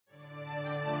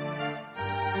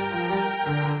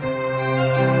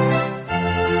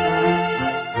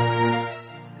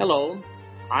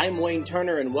I'm Wayne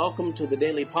Turner, and welcome to the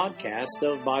daily podcast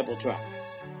of Bible Track.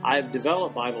 I've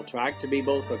developed Bible Track to be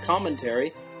both a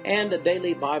commentary and a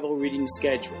daily Bible reading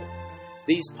schedule.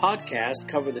 These podcasts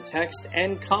cover the text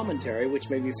and commentary, which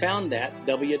may be found at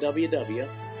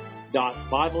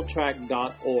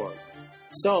www.bibletrack.org.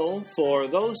 So, for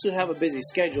those who have a busy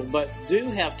schedule but do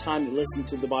have time to listen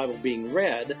to the Bible being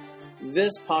read,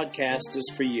 this podcast is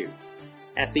for you.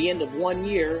 At the end of 1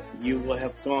 year, you will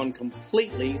have gone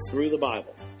completely through the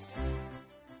Bible.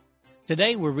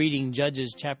 Today we're reading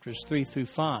Judges chapters 3 through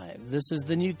 5. This is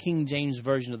the New King James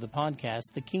Version of the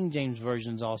podcast. The King James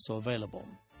Version is also available.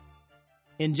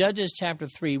 In Judges chapter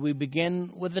 3, we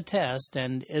begin with a test,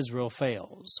 and Israel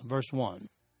fails. Verse 1.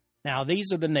 Now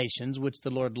these are the nations which the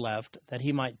Lord left, that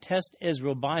he might test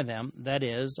Israel by them, that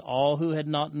is, all who had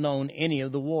not known any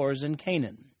of the wars in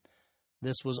Canaan.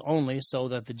 This was only so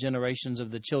that the generations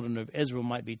of the children of Israel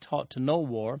might be taught to know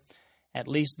war, at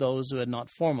least those who had not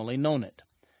formerly known it.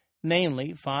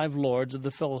 Namely, 5 lords of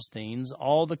the Philistines,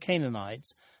 all the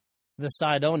Canaanites, the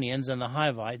Sidonians, and the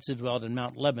Hivites who dwelt in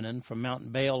Mount Lebanon, from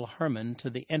Mount Baal Hermon to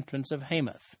the entrance of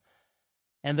Hamath.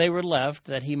 And they were left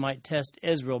that he might test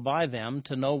Israel by them,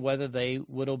 to know whether they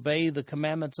would obey the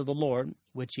commandments of the Lord,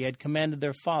 which he had commanded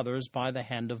their fathers by the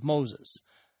hand of Moses.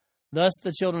 Thus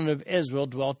the children of Israel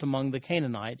dwelt among the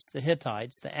Canaanites, the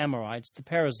Hittites, the Amorites, the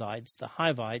Perizzites, the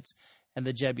Hivites, and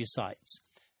the Jebusites.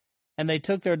 And they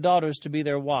took their daughters to be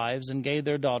their wives, and gave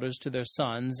their daughters to their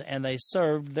sons, and they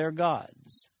served their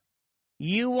gods.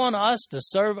 You want us to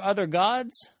serve other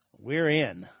gods? We're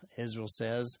in, Israel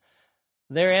says.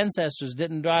 Their ancestors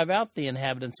didn't drive out the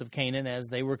inhabitants of Canaan as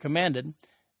they were commanded.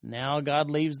 Now God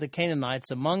leaves the Canaanites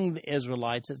among the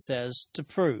Israelites, it says, to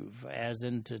prove, as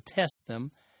in to test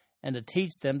them, and to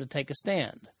teach them to take a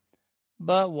stand.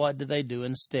 But what did they do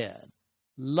instead?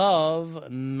 Love,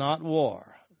 not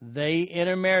war. They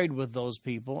intermarried with those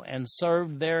people and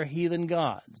served their heathen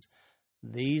gods.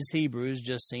 These Hebrews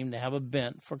just seemed to have a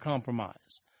bent for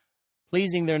compromise.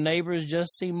 Pleasing their neighbors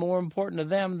just seemed more important to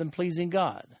them than pleasing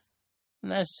God.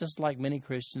 And that's just like many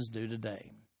Christians do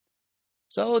today.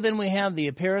 So then we have the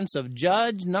appearance of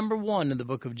Judge number 1 in the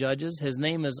book of Judges. His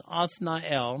name is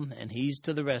Othniel, and he's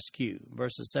to the rescue,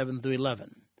 verses 7 through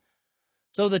 11.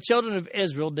 So the children of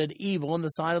Israel did evil in the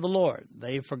sight of the Lord.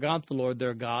 They forgot the Lord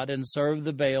their God and served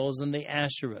the Baals and the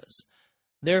Asherahs.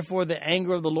 Therefore the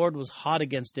anger of the Lord was hot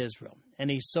against Israel,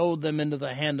 and he sold them into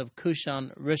the hand of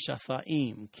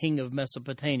Cushan-Rishathaim, king of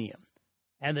Mesopotamia.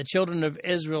 And the children of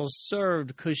Israel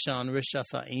served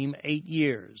Cushan-Rishathaim 8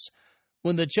 years.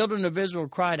 When the children of Israel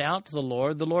cried out to the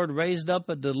Lord raised up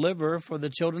a deliverer for the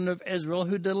children of Israel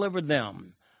who delivered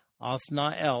them,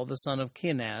 Othniel, the son of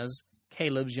Kenaz,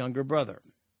 Caleb's younger brother.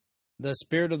 The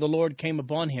Spirit of the Lord came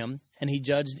upon him, and he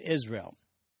judged Israel.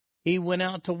 He went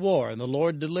out to war, and the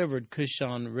Lord delivered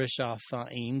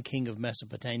Cushan-Rishathaim, king of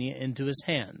Mesopotamia, into his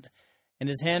hand, and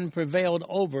his hand prevailed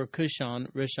over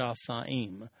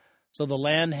Cushan-Rishathaim. So the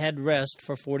land had rest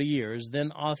for 40 years.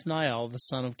 Then Othniel, the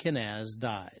son of Kenaz,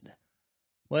 died.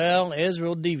 Well,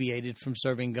 Israel deviated from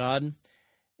serving God.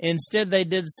 Instead, they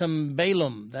did some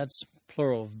Balaam, that's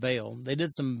plural of Baal. They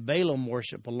did some Balaam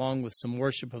worship along with some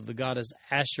worship of the goddess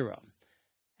Asherah.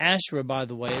 Asherah, by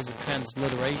the way, is a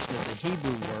transliteration of the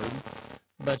Hebrew word,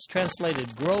 but it's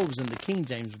translated groves in the King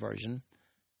James Version.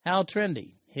 How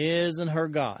trendy, his and her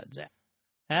gods.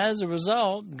 As a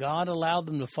result, God allowed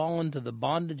them to fall into the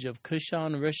bondage of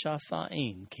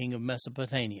Cushan-Rishathaim, king of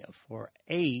Mesopotamia, for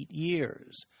 8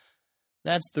 years.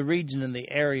 That's the region in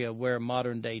the area where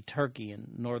modern-day Turkey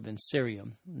and northern Syria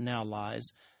now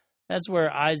lies. That's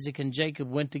where Isaac and Jacob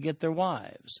went to get their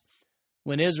wives.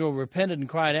 When Israel repented and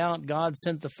cried out, God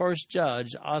sent the first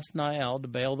judge, Othniel, to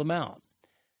bail them out.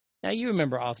 Now you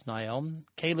remember Othniel,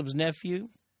 Caleb's nephew.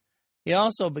 He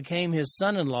also became his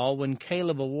son-in-law when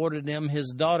Caleb awarded him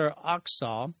his daughter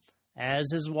Achsah as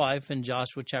his wife in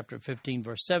Joshua chapter 15,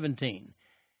 verse 17.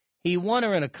 He won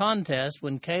her in a contest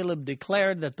when Caleb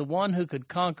declared that the one who could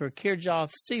conquer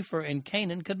Kirjath-Sepher in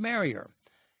Canaan could marry her.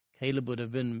 Caleb would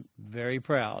have been very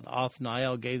proud.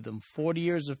 Othniel gave them 40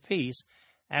 years of peace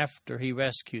after he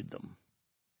rescued them.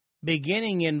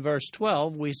 Beginning in verse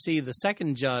 12, we see the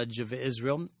second judge of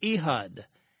Israel, Ehud.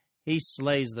 He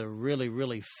slays the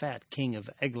really fat king of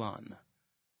Eglon.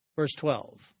 Verse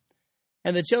 12.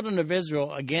 And the children of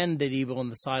Israel again did evil in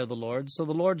the sight of the Lord. So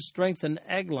the Lord strengthened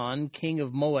Eglon, king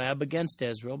of Moab, against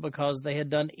Israel, because they had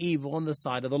done evil in the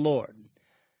sight of the Lord.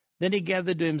 Then he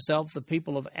gathered to himself the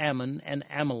people of Ammon and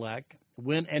Amalek,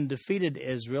 went and defeated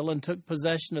Israel, and took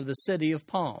possession of the city of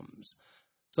palms.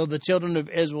 So the children of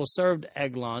Israel served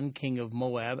Eglon, king of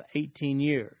Moab, 18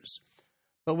 years.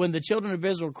 But when the children of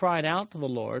Israel cried out to the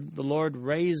Lord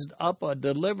raised up a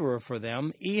deliverer for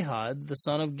them, Ehud, the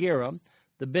son of Gera,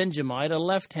 the Benjamite, a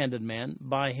left-handed man.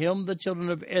 By him the children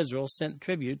of Israel sent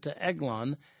tribute to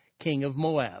Eglon, king of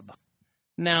Moab.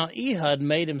 Now Ehud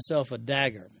made himself a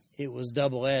dagger. It was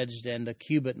double-edged and a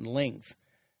cubit in length,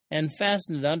 and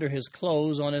fastened it under his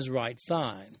clothes on his right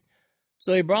thigh.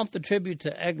 So he brought the tribute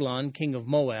to Eglon, king of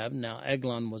Moab. Now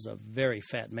Eglon was a very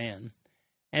fat man.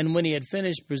 And when he had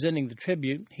finished presenting the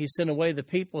tribute, he sent away the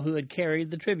people who had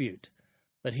carried the tribute.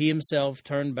 But he himself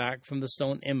turned back from the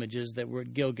stone images that were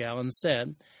at Gilgal and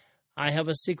said, I have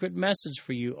a secret message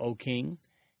for you, O king.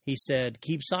 He said,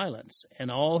 Keep silence. And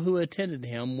all who attended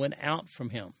him went out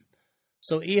from him.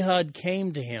 So Ehud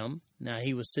came to him. Now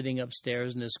he was sitting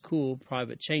upstairs in his cool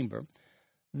private chamber.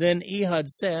 Then Ehud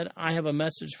said, I have a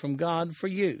message from God for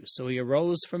you. So he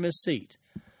arose from his seat.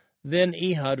 Then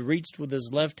Ehud reached with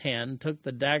his left hand, took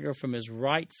the dagger from his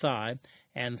right thigh,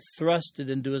 and thrust it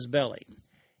into his belly.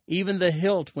 Even the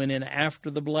hilt went in after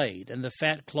the blade, and the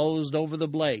fat closed over the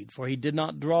blade, for he did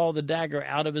not draw the dagger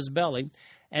out of his belly,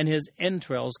 and his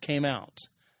entrails came out.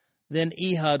 Then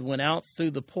Ehud went out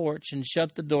through the porch and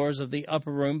shut the doors of the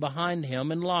upper room behind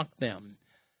him and locked them.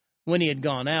 When he had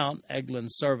gone out,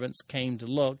 Eglon's servants came to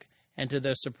look, and to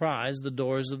their surprise the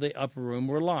doors of the upper room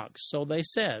were locked. So they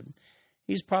said,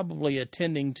 He's probably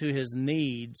attending to his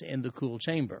needs in the cool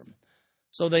chamber.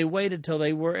 So they waited till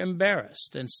they were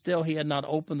embarrassed, and still he had not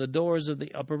opened the doors of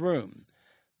the upper room.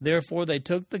 Therefore they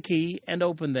took the key and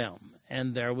opened them,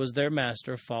 and there was their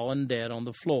master fallen dead on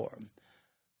the floor.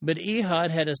 But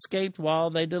Ehud had escaped while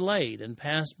they delayed, and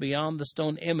passed beyond the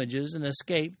stone images, and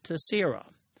escaped to Seirah.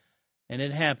 And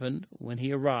it happened, when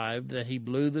he arrived, that he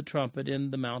blew the trumpet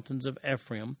in the mountains of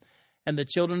Ephraim, and the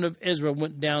children of Israel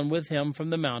went down with him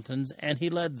from the mountains, and he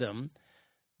led them.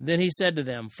 Then he said to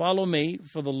them, Follow me,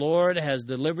 for the Lord has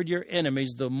delivered your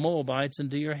enemies, the Moabites,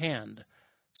 into your hand.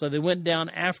 So they went down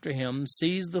after him,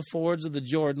 seized the fords of the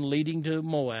Jordan leading to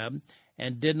Moab,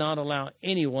 and did not allow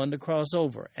anyone to cross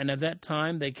over. And at that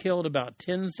time they killed about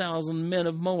 10,000 men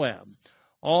of Moab,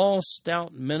 all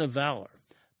stout men of valor.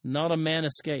 Not a man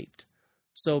escaped.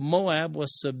 So Moab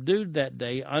was subdued that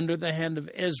day under the hand of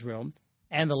Israel,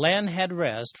 and the land had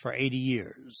rest for 80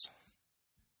 years.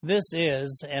 This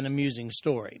is an amusing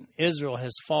story. Israel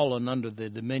has fallen under the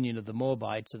dominion of the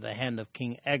Moabites at the hand of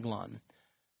King Eglon.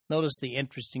 Notice the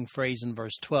interesting phrase in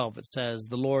verse 12. It says,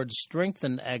 The Lord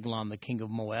strengthened Eglon, the king of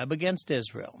Moab, against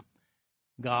Israel.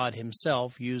 God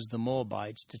himself used the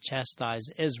Moabites to chastise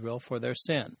Israel for their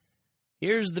sin.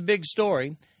 Here's the big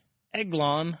story.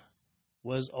 Eglon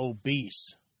was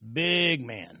obese. Big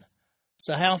man.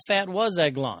 So how fat was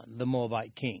Eglon, the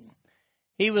Moabite king?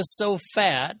 He was so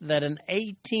fat that an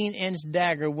 18-inch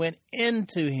dagger went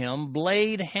into him,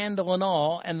 blade, handle, and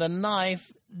all, and the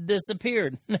knife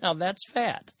disappeared. Now that's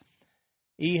fat.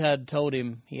 Ehud told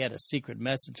him he had a secret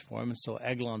message for him, and so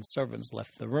Eglon's servants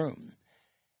left the room.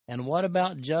 And what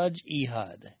about Judge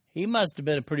Ehud? He must have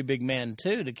been a pretty big man,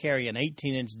 too, to carry an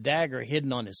 18-inch dagger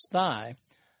hidden on his thigh.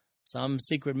 Some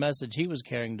secret message he was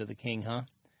carrying to the king, huh?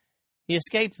 He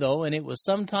escaped, though, and it was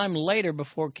some time later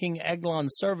before King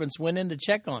Eglon's servants went in to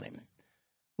check on him.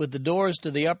 With the doors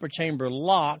to the upper chamber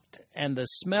locked and the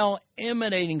smell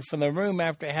emanating from the room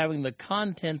after having the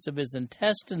contents of his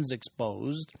intestines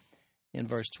exposed, in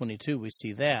verse 22 we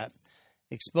see that,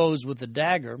 exposed with the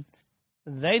dagger,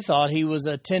 they thought he was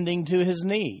attending to his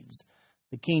needs.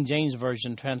 The King James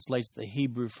Version translates the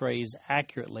Hebrew phrase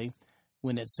accurately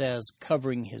when it says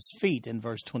covering his feet in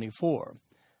verse 24.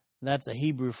 That's a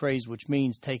Hebrew phrase which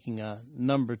means taking a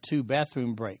number 2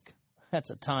 bathroom break. That's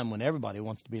a time when everybody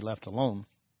wants to be left alone.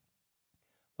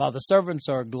 While the servants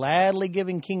are gladly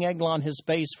giving King Eglon his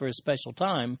space for his special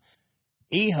time,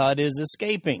 Ehud is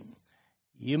escaping.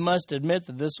 You must admit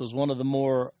that this was one of the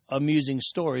more amusing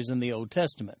stories in the Old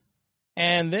Testament.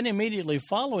 And then immediately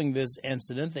following this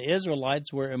incident, the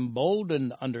Israelites were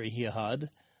emboldened under Ehud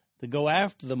to go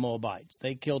after the Moabites.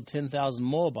 They killed 10,000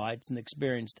 Moabites and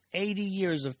experienced 80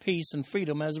 years of peace and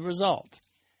freedom as a result.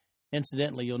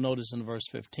 Incidentally, you'll notice in verse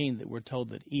 15 that we're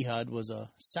told that Ehud was a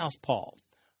southpaw,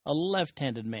 a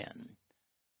left-handed man.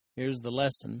 Here's the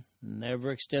lesson.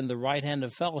 Never extend the right hand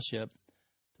of fellowship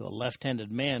to a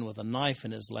left-handed man with a knife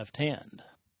in his left hand.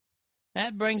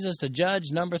 That brings us to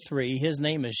Judge number 3. His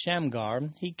name is Shamgar.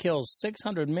 He kills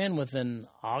 600 men with an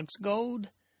ox goad,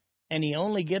 and he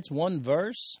only gets one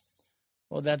verse.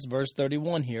 Well, that's verse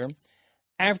 31 here.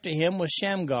 After him was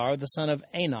Shamgar, the son of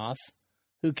Anath,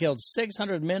 who killed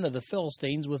 600 men of the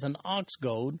Philistines with an ox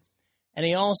goad, and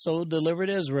he also delivered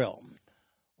Israel.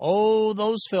 Oh,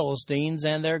 those Philistines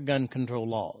and their gun control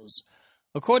laws.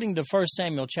 According to 1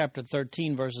 Samuel chapter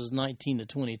 13, verses 19 to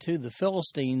 22, the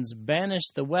Philistines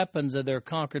banished the weapons of their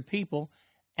conquered people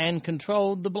and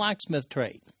controlled the blacksmith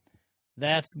trade.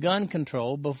 That's gun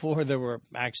control before there were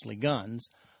actually guns.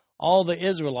 All the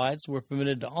Israelites were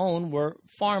permitted to own were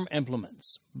farm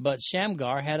implements, but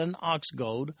Shamgar had an ox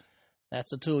goad.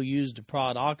 That's a tool used to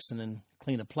prod oxen and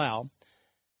clean a plow.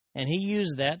 And he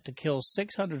used that to kill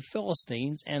 600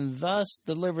 Philistines and thus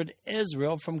delivered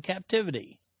Israel from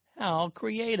captivity. How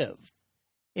creative.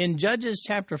 In Judges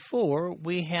chapter 4,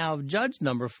 we have judge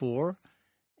number 4,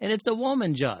 and it's a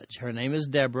woman judge. Her name is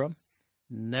Deborah.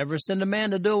 Never send a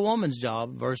man to do a woman's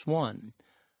job, verse 1.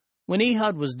 When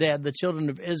Ehud was dead, the children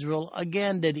of Israel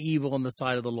again did evil in the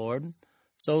sight of the Lord.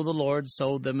 So the Lord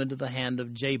sold them into the hand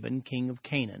of Jabin, king of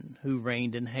Canaan, who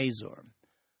reigned in Hazor.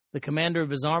 The commander of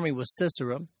his army was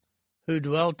Sisera, who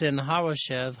dwelt in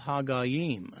Harosheth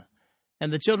Hagoyim.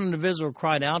 And the children of Israel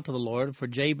cried out to the Lord, for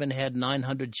Jabin had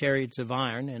 900 chariots of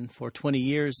iron, and for 20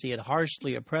 years he had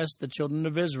harshly oppressed the children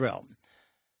of Israel.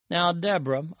 Now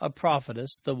Deborah, a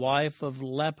prophetess, the wife of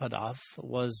Lapidoth,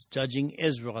 was judging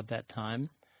Israel at that time,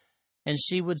 and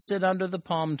she would sit under the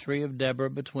palm tree of Deborah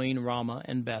between Ramah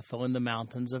and Bethel in the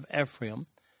mountains of Ephraim,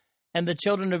 and the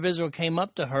children of Israel came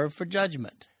up to her for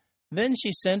judgment. Then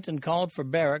she sent and called for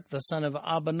Barak, the son of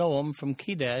Abinoam, from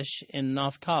Kedesh in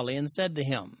Naphtali, and said to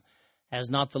him, Has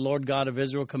not the Lord God of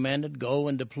Israel commanded, Go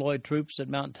and deploy troops at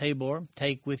Mount Tabor,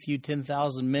 take with you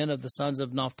 10,000 men of the sons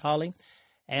of Naphtali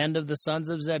and of the sons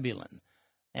of Zebulun.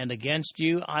 And against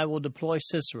you I will deploy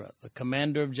Sisera, the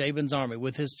commander of Jabin's army,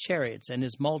 with his chariots and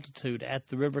his multitude at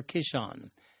the river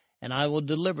Kishon, and I will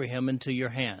deliver him into your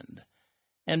hand.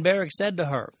 And Barak said to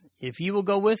her, If you will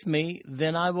go with me,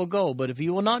 then I will go, but if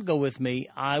you will not go with me,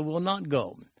 I will not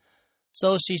go.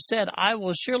 So she said, I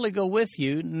will surely go with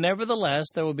you. Nevertheless,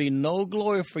 there will be no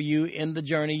glory for you in the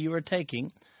journey you are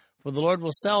taking, for the Lord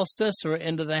will sell Sisera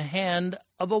into the hand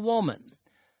of a woman.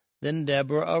 Then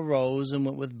Deborah arose and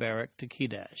went with Barak to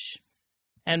Kedesh.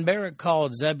 And Barak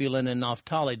called Zebulun and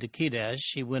Naphtali to Kedesh.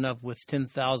 He went up with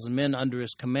 10,000 men under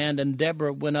his command, and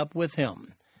Deborah went up with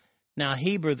him. Now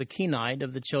Heber the Kenite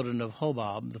of the children of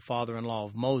Hobab, the father-in-law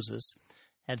of Moses,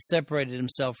 had separated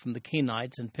himself from the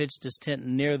Kenites and pitched his tent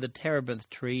near the terebinth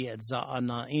tree at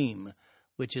Zaanaim,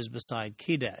 which is beside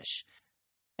Kedesh.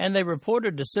 And they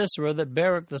reported to Sisera that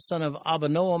Barak the son of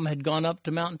Abinoam had gone up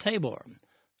to Mount Tabor.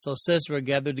 So Sisera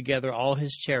gathered together all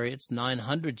his chariots,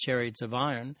 900 chariots of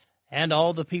iron, and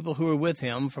all the people who were with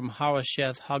him from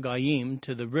Harosheth Hagoyim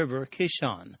to the river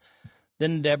Kishon.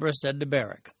 Then Deborah said to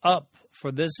Barak, Up,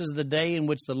 for this is the day in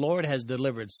which the Lord has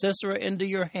delivered Sisera into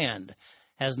your hand.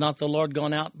 Has not the Lord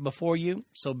gone out before you?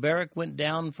 So Barak went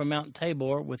down from Mount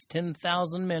Tabor with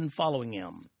 10,000 men following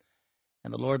him.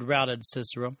 And the Lord routed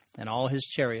Sisera and all his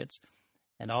chariots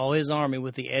and all his army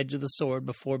with the edge of the sword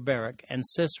before Barak, and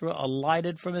Sisera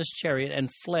alighted from his chariot and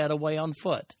fled away on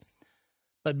foot.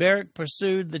 But Barak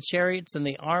pursued the chariots and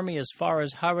the army as far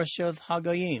as Harosheth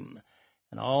Hagoyim,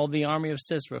 and all the army of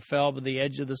Sisera fell by the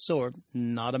edge of the sword,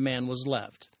 not a man was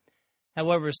left.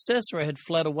 However, Sisera had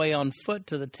fled away on foot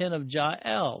to the tent of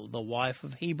Jael, the wife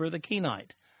of Heber the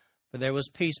Kenite, for there was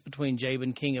peace between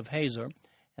Jabin king of Hazor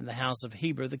and the house of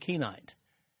Heber the Kenite.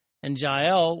 And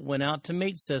Jael went out to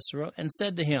meet Sisera and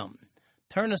said to him,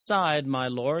 Turn aside, my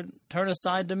lord, turn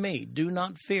aside to me, do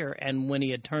not fear. And when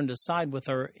he had turned aside with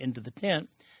her into the tent,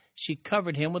 she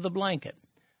covered him with a blanket.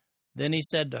 Then he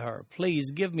said to her,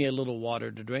 Please give me a little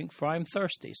water to drink, for I am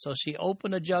thirsty. So she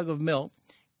opened a jug of milk,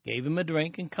 gave him a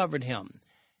drink, and covered him.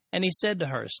 And he said to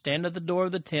her, Stand at the door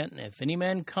of the tent, and if any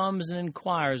man comes and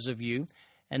inquires of you,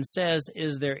 and says,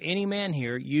 Is there any man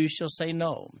here? You shall say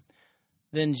no.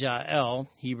 Then Jael,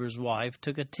 Heber's wife,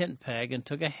 took a tent peg and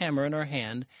took a hammer in her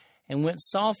hand, and went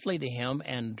softly to him,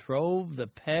 and drove the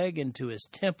peg into his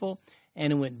temple,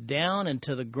 and went down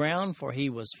into the ground, for he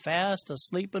was fast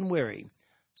asleep and weary.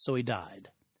 So he died.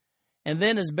 And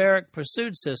then as Barak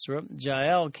pursued Sisera,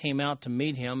 Jael came out to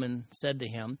meet him and said to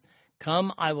him,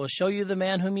 Come, I will show you the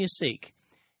man whom you seek.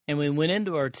 And we went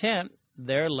into her tent.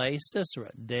 There lay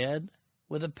Sisera, dead,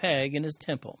 with a peg in his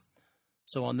temple.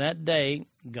 So on that day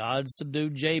God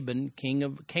subdued Jabin, king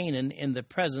of Canaan, in the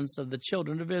presence of the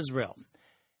children of Israel.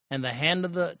 And the hand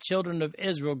of the children of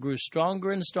Israel grew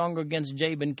stronger and stronger against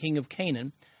Jabin, king of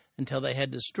Canaan, until they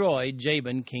had destroyed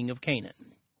Jabin, king of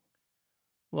Canaan.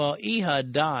 Well,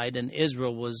 Ehud died, and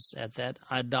Israel was at that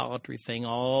idolatry thing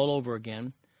all over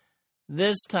again.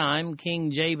 This time,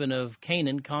 King Jabin of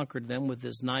Canaan conquered them with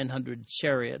his 900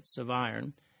 chariots of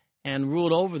iron and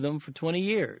ruled over them for 20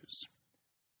 years.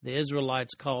 The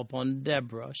Israelites call upon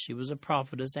Deborah. She was a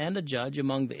prophetess and a judge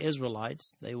among the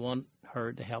Israelites. They want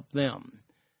her to help them.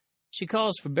 She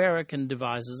calls for Barak and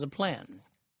devises a plan.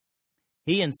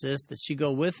 He insists that she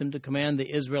go with him to command the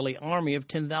Israeli army of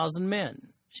 10,000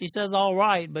 men. She says all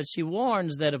right, but she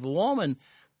warns that if a woman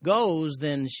goes,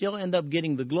 then she'll end up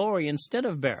getting the glory instead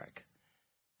of Barak.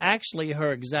 Actually,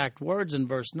 her exact words in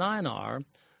verse 9 are,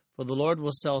 "For the Lord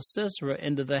will sell Sisera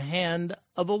into the hand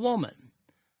of a woman."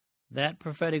 That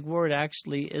prophetic word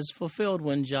actually is fulfilled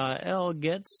when Jael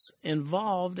gets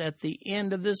involved at the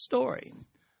end of this story.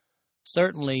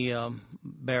 Certainly,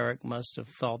 Barak must have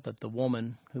thought that the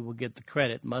woman who will get the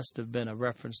credit must have been a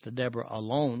reference to Deborah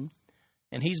alone,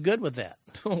 and he's good with that.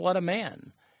 What a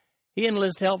man. He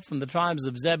enlists help from the tribes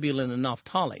of Zebulun and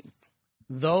Naphtali.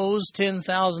 Those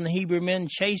 10,000 Hebrew men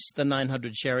chased the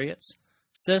 900 chariots.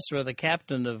 Sisera, the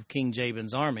captain of King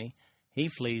Jabin's army, he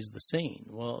flees the scene.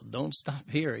 Well, don't stop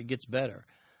here. It gets better.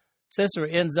 Sisera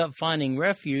ends up finding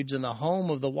refuge in the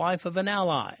home of the wife of an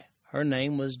ally. Her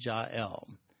name was Jael.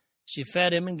 She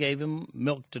fed him and gave him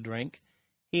milk to drink.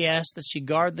 He asked that she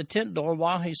guard the tent door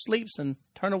while he sleeps and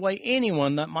turn away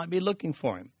anyone that might be looking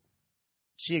for him.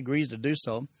 She agrees to do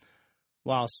so.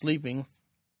 While sleeping,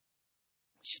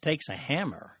 she takes a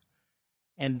hammer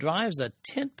and drives a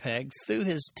tent peg through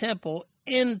his temple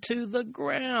into the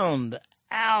ground.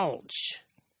 Ouch!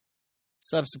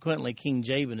 Subsequently, King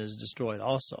Jabin is destroyed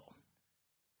also.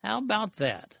 How about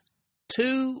that?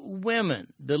 2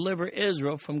 women deliver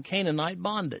Israel from Canaanite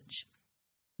bondage.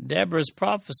 Deborah's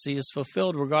prophecy is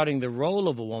fulfilled regarding the role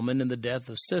of a woman in the death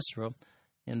of Sisera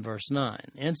in verse 9.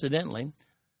 Incidentally,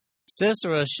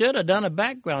 Sisera should have done a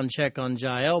background check on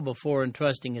Jael before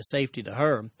entrusting his safety to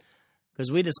her,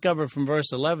 because we discover from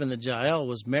verse 11 that Jael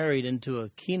was married into a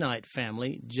Kenite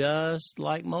family just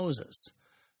like Moses.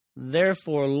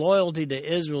 Therefore, loyalty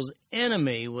to Israel's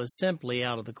enemy was simply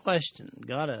out of the question.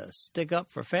 Gotta stick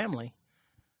up for family.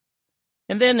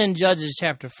 And then in Judges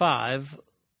chapter 5,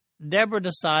 Deborah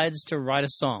decides to write a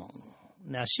song.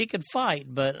 Now, she could fight,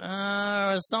 but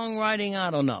songwriting,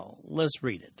 I don't know. Let's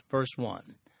read it. Verse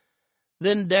 1.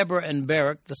 Then Deborah and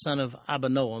Barak, the son of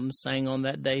Abinoam, sang on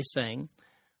that day, saying,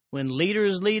 "When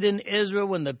leaders lead in Israel,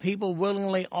 when the people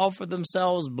willingly offer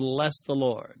themselves, bless the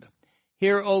Lord.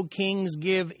 Hear, O kings,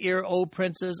 give ear, O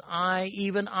princes.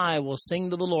 Even I, will sing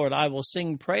to the Lord. I will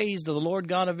sing praise to the Lord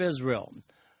God of Israel.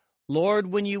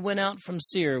 Lord, when you went out from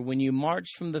Seir, when you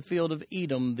marched from the field of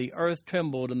Edom, the earth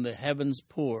trembled and the heavens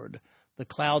poured. The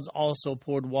clouds also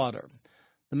poured water.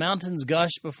 The mountains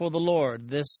gushed before the Lord,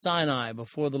 this Sinai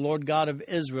before the Lord God of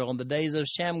Israel, in the days of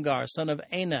Shamgar, son of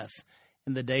Anath,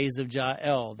 in the days of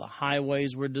Jael. The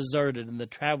highways were deserted, and the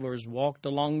travelers walked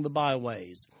along the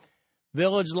byways.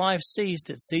 Village life ceased.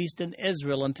 It ceased in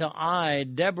Israel until I,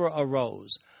 Deborah,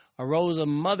 arose a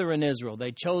mother in Israel.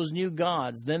 They chose new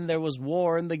gods. Then there was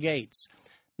war in the gates.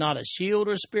 Not a shield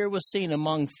or spear was seen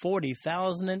among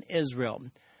 40,000 in Israel.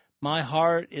 My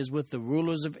heart is with the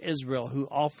rulers of Israel, who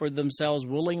offered themselves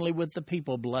willingly with the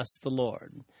people. Bless the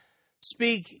Lord.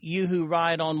 Speak, you who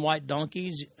ride on white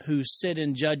donkeys, who sit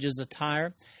in judges'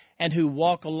 attire, and who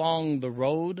walk along the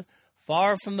road,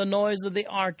 far from the noise of the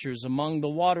archers among the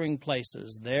watering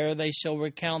places. There they shall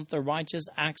recount the righteous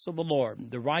acts of the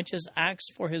Lord, the righteous acts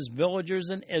for his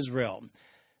villagers in Israel.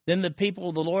 Then the people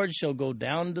of the Lord shall go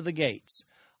down to the gates.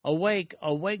 Awake,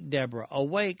 awake, Deborah,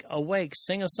 awake, awake,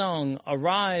 sing a song.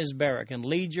 Arise, Barak, and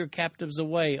lead your captives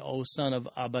away, O son of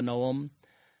Abinoam.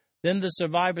 Then the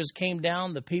survivors came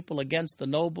down, the people against the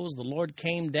nobles. The Lord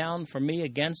came down for me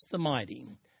against the mighty.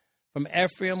 From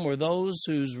Ephraim were those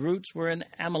whose roots were in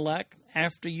Amalek.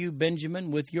 After you,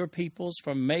 Benjamin, with your peoples.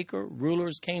 From Machir,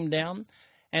 rulers came down.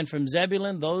 And from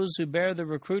Zebulun, those who bear the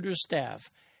recruiter's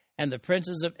staff. And the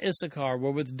princes of Issachar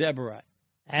were with Deborah.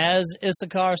 As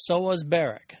Issachar, so was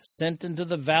Barak, sent into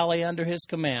the valley under his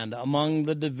command. Among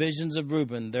the divisions of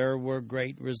Reuben there were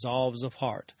great resolves of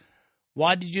heart.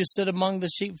 Why did you sit among the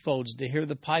sheepfolds to hear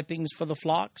the pipings for the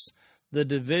flocks? The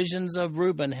divisions of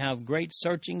Reuben have great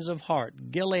searchings of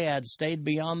heart. Gilead stayed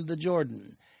beyond the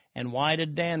Jordan. And why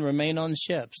did Dan remain on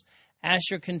ships?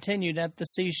 Asher continued at the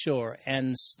seashore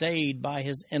and stayed by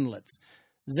his inlets.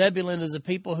 Zebulun is a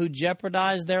people who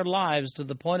jeopardized their lives to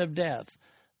the point of death.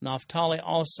 Naphtali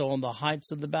also on the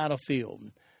heights of the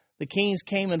battlefield. The kings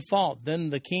came and fought.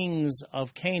 Then the kings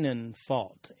of Canaan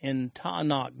fought in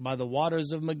Taanach by the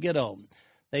waters of Megiddo.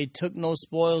 They took no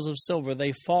spoils of silver.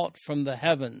 They fought from the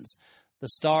heavens. The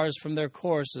stars from their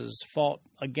courses fought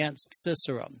against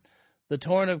Sisera. The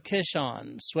torrent of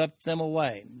Kishon swept them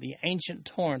away. The ancient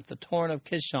torrent, the torrent of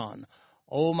Kishon.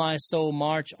 O my soul,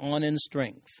 march on in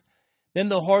strength. Then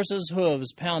the horses'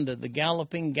 hooves pounded, the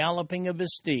galloping of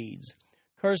his steeds.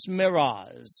 Curse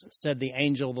Meroz, said the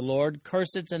angel of the Lord.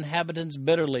 Curse its inhabitants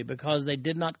bitterly, because they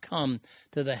did not come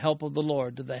to the help of the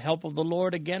Lord, to the help of the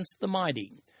Lord against the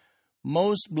mighty.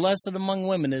 Most blessed among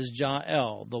women is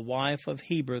Jael, the wife of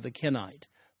Heber the Kenite.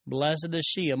 Blessed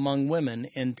is she among women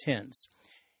in tents.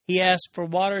 He asked for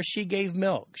water, she gave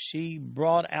milk. She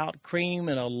brought out cream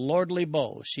in a lordly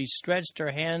bowl. She stretched her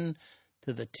hand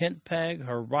to the tent peg,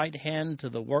 her right hand to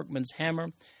the workman's hammer.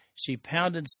 She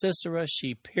pounded Sisera,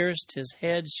 she pierced his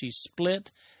head, she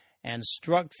split and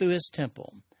struck through his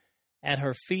temple. At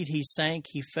her feet he sank,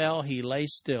 he fell, he lay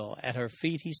still. At her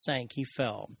feet he sank, he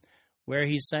fell. Where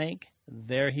he sank,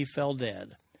 there he fell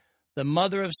dead. The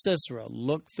mother of Sisera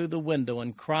looked through the window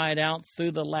and cried out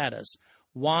through the lattice,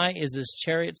 Why is his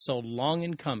chariot so long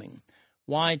in coming?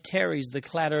 Why tarries the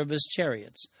clatter of his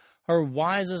chariots? Her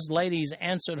wisest ladies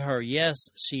answered her, Yes,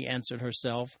 she answered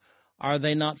herself. Are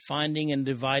they not finding and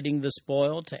dividing the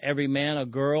spoil, to every man a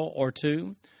girl or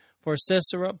two? For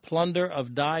Sisera, plunder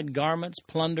of dyed garments,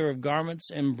 plunder of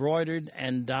garments embroidered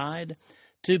and dyed,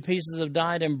 2 pieces of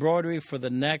dyed embroidery for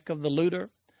the neck of the looter.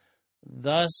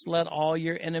 Thus let all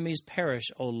your enemies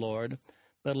perish, O Lord,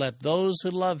 but let those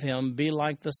who love him be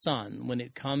like the sun when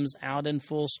it comes out in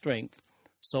full strength.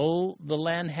 So the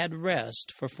land had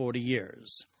rest for 40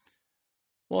 years.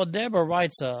 Well, Deborah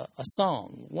writes a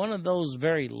song, one of those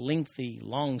very lengthy,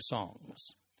 long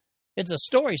songs. It's a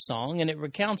story song, and it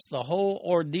recounts the whole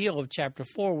ordeal of chapter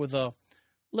 4 with a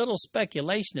little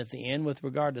speculation at the end with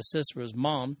regard to Sisera's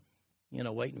mom,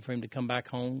 waiting for him to come back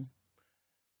home.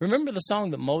 Remember the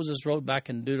song that Moses wrote back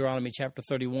in Deuteronomy chapter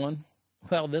 31?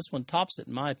 Well, this one tops it,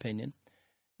 in my opinion.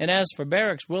 And as for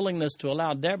Barak's willingness to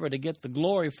allow Deborah to get the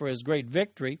glory for his great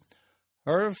victory,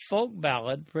 her folk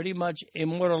ballad pretty much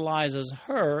immortalizes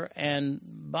her, and,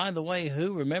 by the way,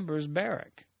 who remembers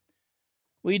Barak?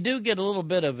 We do get a little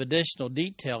bit of additional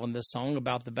detail in this song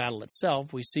about the battle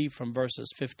itself. We see from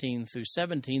verses 15 through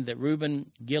 17 that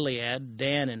Reuben, Gilead,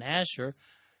 Dan, and Asher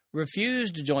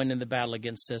refused to join in the battle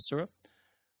against Sisera.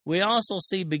 We also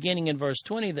see, beginning in verse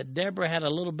 20, that Deborah had a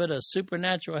little bit of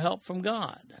supernatural help from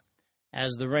God.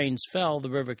 As the rains fell, the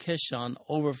river Kishon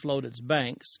overflowed its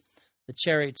banks. The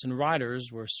chariots and riders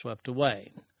were swept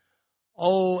away.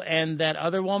 Oh, and that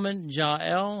other woman,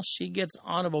 Jael, she gets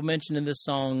honorable mention in this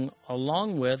song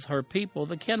along with her people,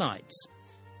 the Kenites.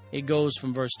 It goes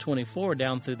from verse 24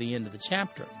 down through the end of the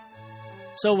chapter.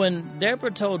 So when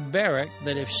Deborah told Barak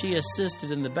that if she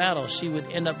assisted in the battle, she would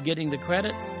end up getting the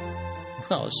credit,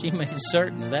 well, she made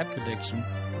certain of that prediction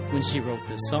when she wrote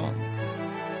this song.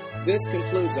 This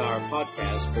concludes our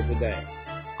podcast for today.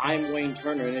 I'm Wayne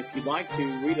Turner, and if you'd like to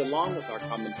read along with our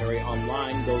commentary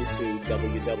online, go to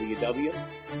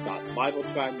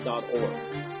www.bibletrack.org.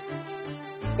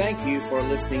 Thank you for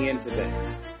listening in today.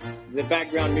 The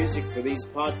background music for these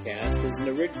podcasts is an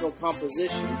original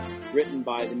composition written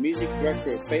by the music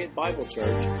director of Fayette Bible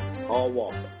Church, Paul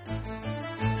Walton.